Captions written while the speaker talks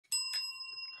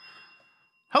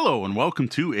Hello and welcome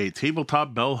to a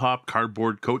Tabletop Bellhop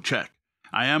Cardboard Coat Check.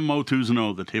 I am Mo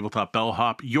Tuzano, the Tabletop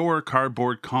Bellhop, your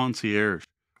cardboard concierge,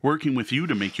 working with you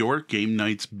to make your game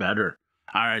nights better.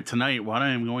 Alright, tonight what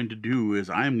I am going to do is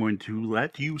I am going to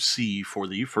let you see for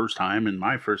the first time, and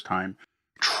my first time,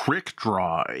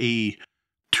 Trickdraw, a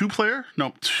two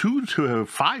to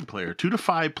five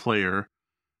player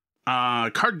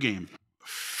card game.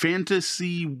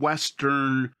 Fantasy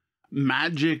Western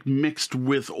magic mixed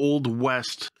with Old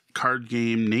West card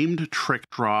game named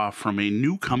Trickdraw from a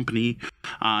new company.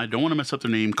 I don't want to mess up their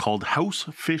name, called House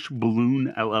Fish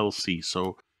Balloon LLC.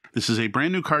 So this is a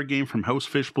brand new card game from House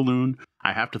Fish Balloon.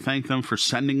 I have to thank them for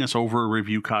sending us over a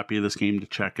review copy of this game to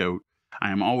check out.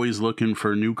 I am always looking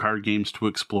for new card games to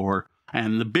explore.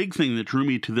 And the big thing that drew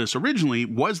me to this originally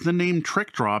was the name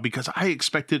Trickdraw, because I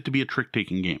expected it to be a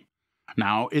trick-taking game.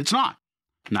 Now, it's not.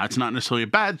 Now, it's not necessarily a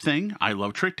bad thing. I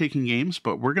love trick-taking games,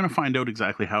 but we're going to find out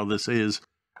exactly how this is,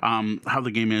 how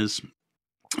the game is,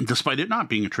 despite it not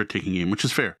being a trick-taking game, which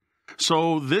is fair.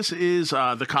 So this is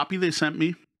the copy they sent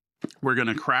me. We're going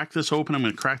to crack this open. I'm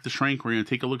going to crack the shrink. We're going to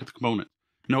take a look at the components.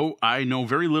 No, I know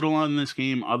very little on this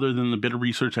game other than the bit of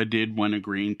research I did when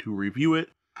agreeing to review it.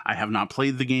 I have not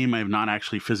played the game. I have not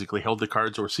actually physically held the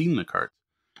cards or seen the cards.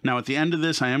 Now, at the end of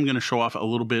this, I am going to show off a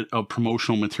little bit of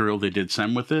promotional material they did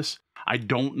send with this. I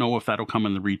don't know if that'll come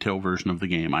in the retail version of the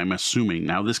game. I'm assuming.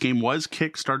 Now, this game was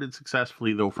Kickstarted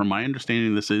successfully, though, from my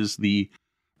understanding, this is the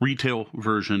retail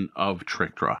version of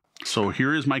Trickdraw. So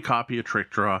here is my copy of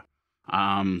Trickdraw.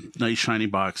 Nice shiny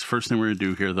box. First thing we're going to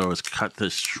do here, though, is cut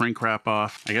this shrink wrap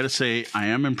off. I got to say, I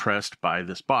am impressed by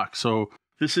this box. So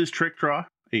this is Trickdraw,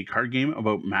 a card game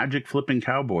about magic flipping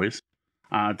cowboys.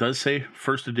 It does say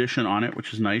first edition on it,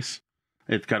 which is nice.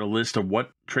 It's got a list of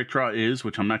what Trickdraw is,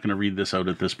 which I'm not going to read this out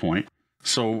at this point.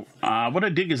 So what I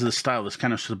dig is this style, this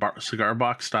kind of cigar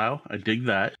box style. I dig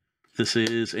that. This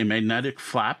is a magnetic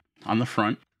flap on the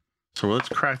front. So let's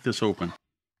crack this open.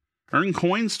 Earn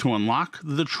coins to unlock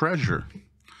the treasure.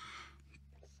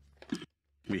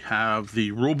 We have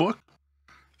the rulebook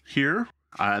here.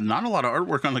 Not a lot of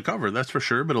artwork on the cover, that's for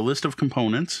sure, but a list of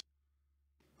components.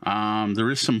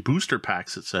 There is some booster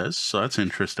packs, it says, so that's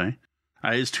interesting.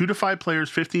 It's 2 to 5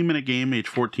 players, 15-minute game, age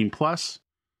 14 plus.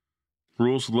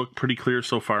 Rules look pretty clear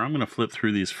so far. I'm going to flip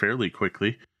through these fairly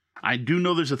quickly. I do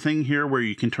know there's a thing here where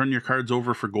you can turn your cards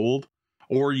over for gold,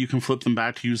 or you can flip them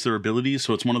back to use their abilities,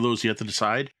 so it's one of those you have to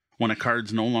decide when a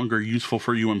card's no longer useful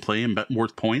for you in play and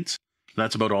worth points.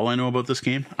 That's about all I know about this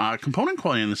game. Component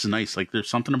quality on this is nice. Like,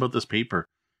 there's something about this paper.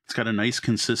 It's got a nice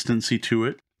consistency to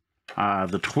it.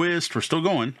 The twist, we're still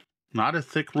going. Not a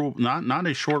thick rule, not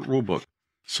a short rule book.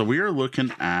 So we are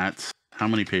looking at how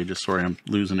many pages? Sorry, I'm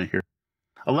losing it here.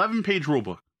 11-page rule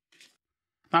book.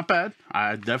 Not bad.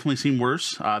 I've definitely seen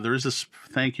worse. There is this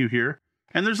thank you here,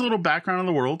 and there's a little background of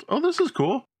the world. Oh, this is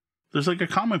cool. There's like a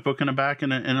comic book in the back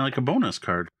and like a bonus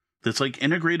card that's like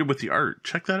integrated with the art.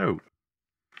 Check that out.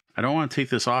 I don't want to take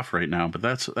this off right now, but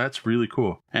that's really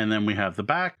cool. And then we have the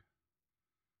back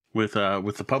with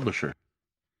the publisher.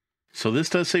 So this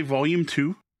does say Volume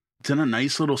 2. It's in a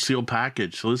nice little sealed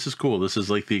package. So this is cool. This is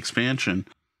like the expansion.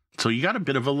 So you got a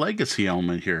bit of a legacy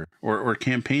element here, or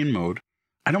campaign mode.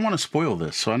 I don't want to spoil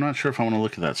this, so I'm not sure if I want to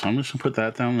look at that. So I'm just going to put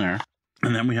that down there.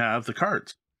 And then we have the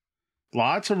cards.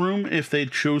 Lots of room if they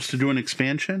chose to do an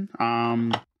expansion.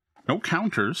 No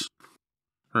counters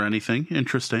or anything.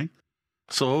 Interesting.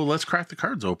 So let's crack the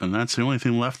cards open. That's the only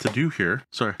thing left to do here.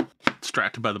 Sorry,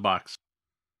 distracted by the box.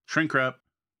 Shrink wrap.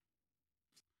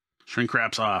 Shrink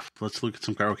wrap's off. Let's look at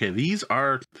some cards. Okay, these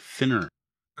are thinner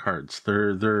cards.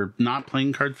 They're not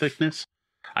playing card thickness.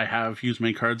 I have used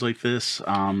my cards like this.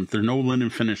 They're no linen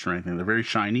finish or anything. They're very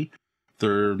shiny.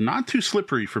 They're not too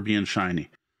slippery for being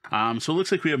shiny. So it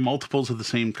looks like we have multiples of the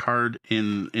same card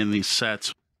in these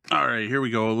sets. All right, here we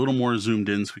go. A little more zoomed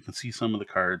in so we can see some of the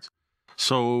cards.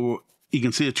 So you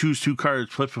can see a choose 2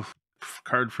 cards, flip a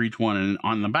card for each one. And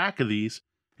on the back of these,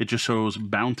 it just shows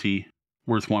bounty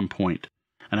worth 1 point.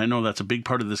 And I know that's a big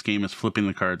part of this game is flipping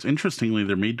the cards. Interestingly,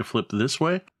 they're made to flip this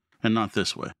way and not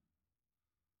this way.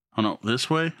 Oh no, this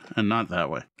way and not that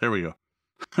way. There we go.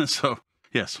 So,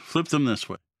 yes, flip them this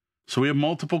way. So we have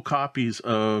multiple copies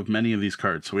of many of these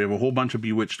cards. So we have a whole bunch of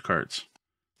Bewitched cards.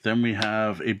 Then we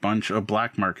have a bunch of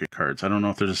Black Market cards. I don't know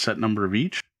if there's a set number of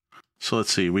each. So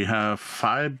let's see. We have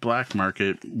 5 Black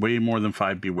Market, way more than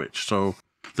 5 Bewitched. So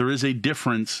there is a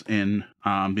difference in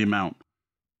the amount.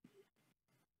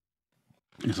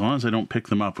 As long as I don't pick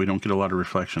them up, we don't get a lot of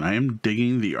reflection. I am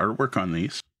digging the artwork on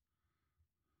these.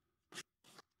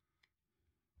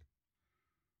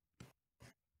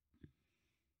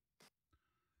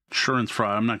 Insurance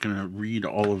fraud. I'm not going to read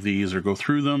all of these or go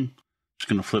through them. Just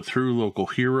going to flip through local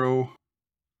hero.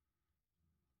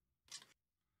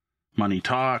 Money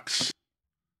Talks.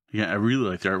 Yeah, I really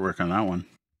like the artwork on that one.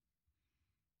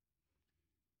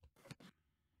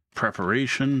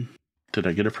 Preparation. Did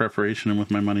I get a preparation in with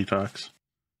my Money Talks?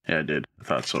 Yeah, I did. I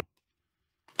thought so.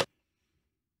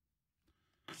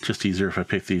 Just easier if I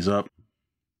pick these up.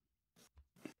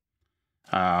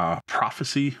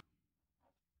 Prophecy.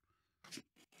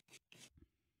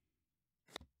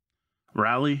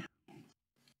 Rally.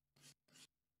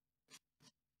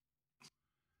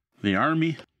 The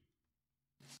Army.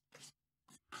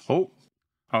 Oh,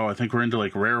 I think we're into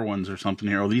like rare ones or something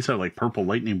here. Oh, these have like purple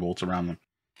lightning bolts around them.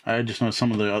 I just know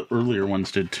some of the earlier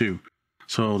ones did too.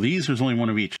 So these, there's only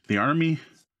one of each. The Army,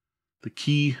 the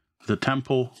Key, the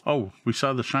Temple. Oh, we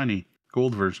saw the shiny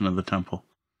gold version of the Temple.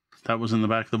 That was in the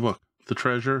back of the book. The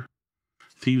Treasure,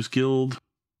 Thieves Guild,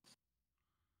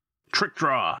 Trick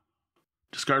Draw.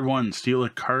 Discard one, steal a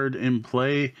card in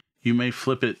play. You may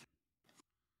flip it.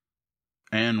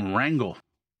 And Wrangle.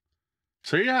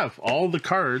 So you have all the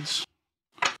cards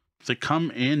that come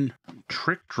in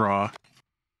Trick Draw,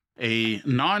 a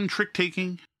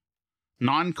non-trick-taking,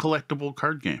 non-collectible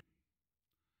card game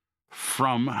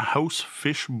from House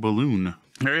Fish Balloon.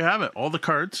 There you have it. All the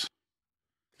cards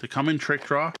that come in Trick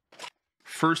Draw.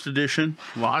 First edition.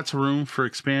 Lots of room for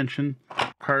expansion.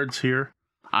 Cards here.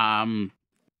 2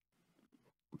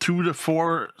 to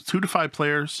 5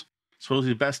 players.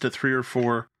 Supposedly best at 3 or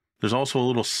 4. There's also a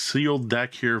little sealed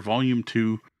deck here, Volume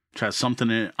 2, which has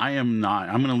something in it. I'm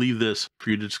going to leave this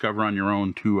for you to discover on your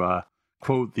own, to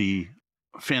quote the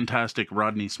fantastic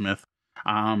Rodney Smith.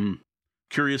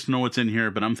 Curious to know what's in here,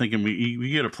 but I'm thinking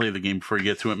we got to play the game before you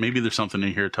get to it. Maybe there's something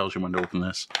in here that tells you when to open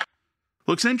this.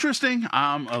 Looks interesting.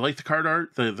 I like the card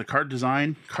art, the card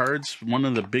design. Cards, one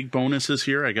of the big bonuses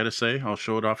here, I got to say. I'll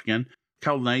show it off again. Look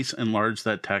how nice and large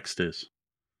that text is.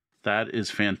 That is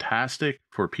fantastic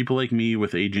for people like me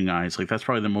with aging eyes. Like, that's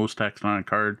probably the most text on a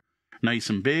card. Nice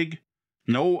and big.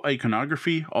 No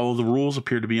iconography. All of the rules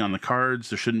appear to be on the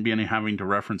cards. There shouldn't be any having to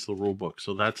reference the rule book.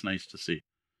 So that's nice to see.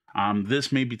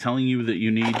 This may be telling you that you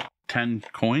need 10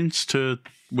 coins to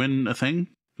win a thing.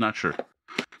 Not sure.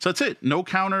 So that's it. No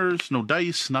counters, no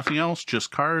dice, nothing else.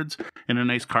 Just cards in a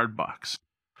nice card box.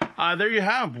 There you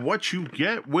have what you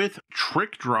get with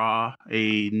Trick Draw,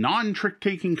 a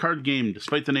non-trick-taking card game,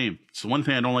 despite the name. It's the one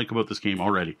thing I don't like about this game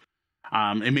already.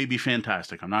 It may be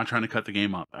fantastic. I'm not trying to cut the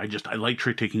game up. I like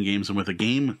trick-taking games, and with a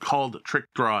game called Trick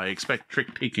Draw, I expect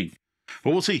trick-taking.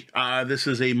 But we'll see. This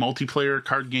is a multiplayer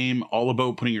card game all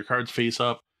about putting your cards face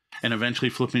up and eventually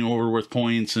flipping over with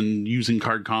points and using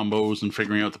card combos and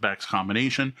figuring out the best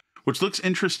combination, which looks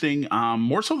interesting,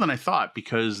 more so than I thought,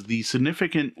 because the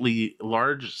significantly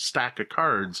large stack of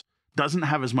cards doesn't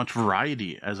have as much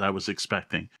variety as I was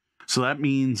expecting. So that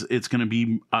means it's going to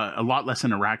be a lot less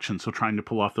interaction, so trying to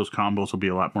pull off those combos will be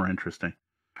a lot more interesting.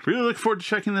 Really look forward to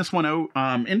checking this one out.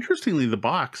 Interestingly, the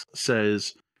box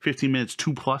says 15 minutes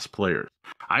 2+ players.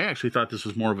 I actually thought this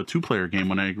was more of a 2-player game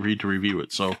when I agreed to review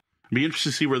it, so I'll be interested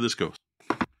to see where this goes.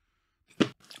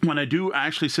 When I do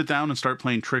actually sit down and start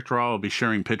playing Trick Draw, I'll be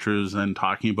sharing pictures and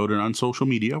talking about it on social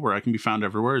media, where I can be found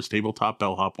everywhere as Tabletop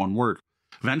Bellhop, one word.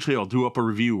 Eventually, I'll do up a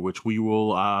review, which we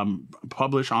will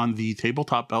publish on the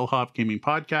Tabletop Bellhop Gaming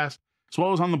Podcast, as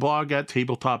well as on the blog at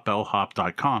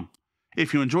tabletopbellhop.com.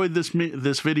 If you enjoyed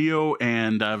this video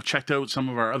and have checked out some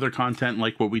of our other content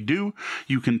like what we do,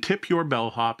 you can tip your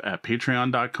bellhop at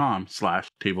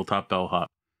patreon.com/tabletopbellhop.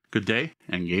 Good day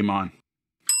and game on.